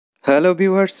Hello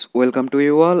viewers, welcome to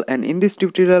you all, and in this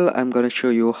tutorial I'm gonna show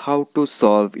you how to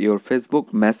solve your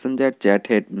Facebook Messenger chat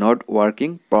head not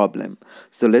working problem.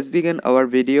 So let's begin our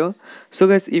video. So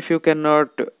guys, if you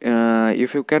cannot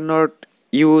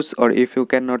use or if you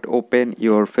cannot open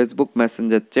your Facebook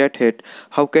Messenger chat head,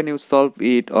 how can you solve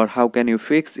it or how can you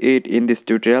fix it? In this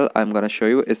tutorial I'm gonna show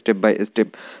you step by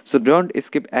step. So don't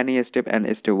skip any step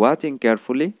and stay watching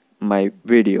carefully my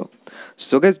video.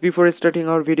 So guys, before starting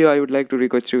our video, I would like to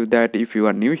request you that if you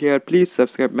are new here, please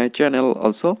subscribe my channel,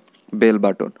 also bell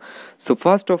button. So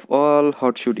first of all,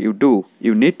 what should you do?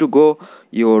 You need to go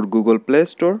your Google Play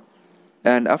Store,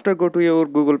 and after go to your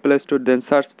Google Play Store, then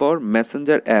search for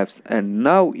Messenger apps, and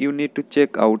now you need to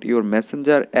check out your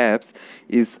Messenger apps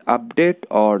is update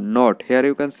or not. Here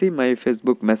you can see my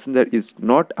Facebook Messenger is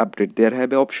not update. There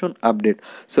have a option update,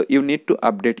 so you need to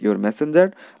update your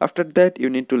Messenger. After that, you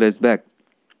need to let's back.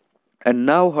 And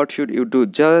now what should you do?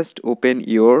 Just open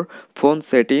your phone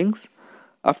settings.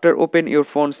 After open your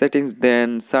phone settings,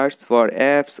 then search for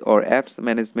apps or apps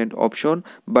management option,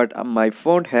 but my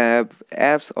phone have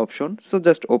apps option, so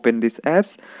just open this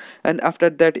apps. And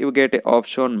after that you get a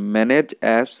option manage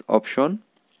apps option.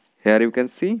 Here you can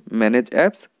see manage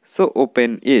apps, so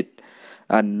open it.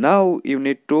 And now you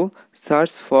need to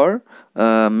search for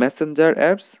messenger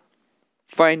apps.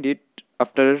 Find it.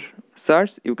 After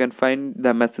search you can find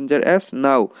the messenger apps.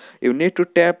 Now you need to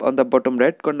tap on the bottom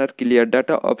right corner clear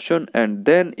data option, and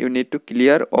then you need to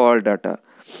clear all data.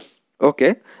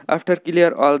 Okay, after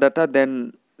clear all data,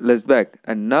 then let's back,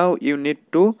 and now you need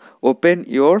to open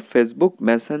your Facebook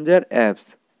Messenger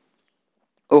apps.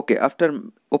 Okay, after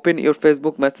open your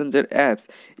Facebook Messenger apps,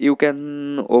 you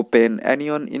can open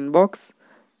Anion inbox,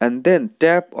 and then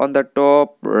tap on the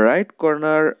top right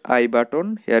corner I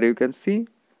button. Here you can see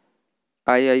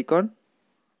I icon,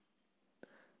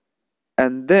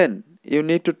 and then you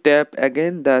need to tap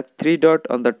again the three dot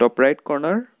on the top right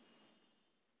corner,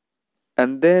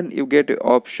 and then you get a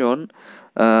option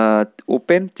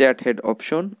open chat head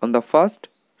option on the first,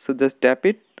 so just tap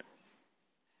it.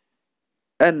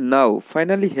 And now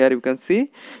finally here you can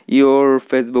see your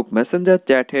Facebook Messenger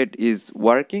chat head is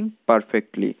working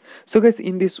perfectly. So guys,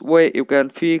 in this way you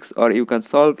can fix or you can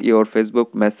solve your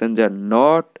Facebook Messenger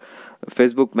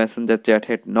chat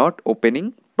head not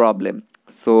opening problem.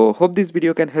 So hope this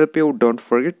video can help you. Don't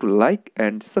forget to like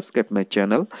and subscribe my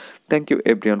channel. Thank you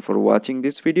everyone for watching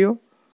this video.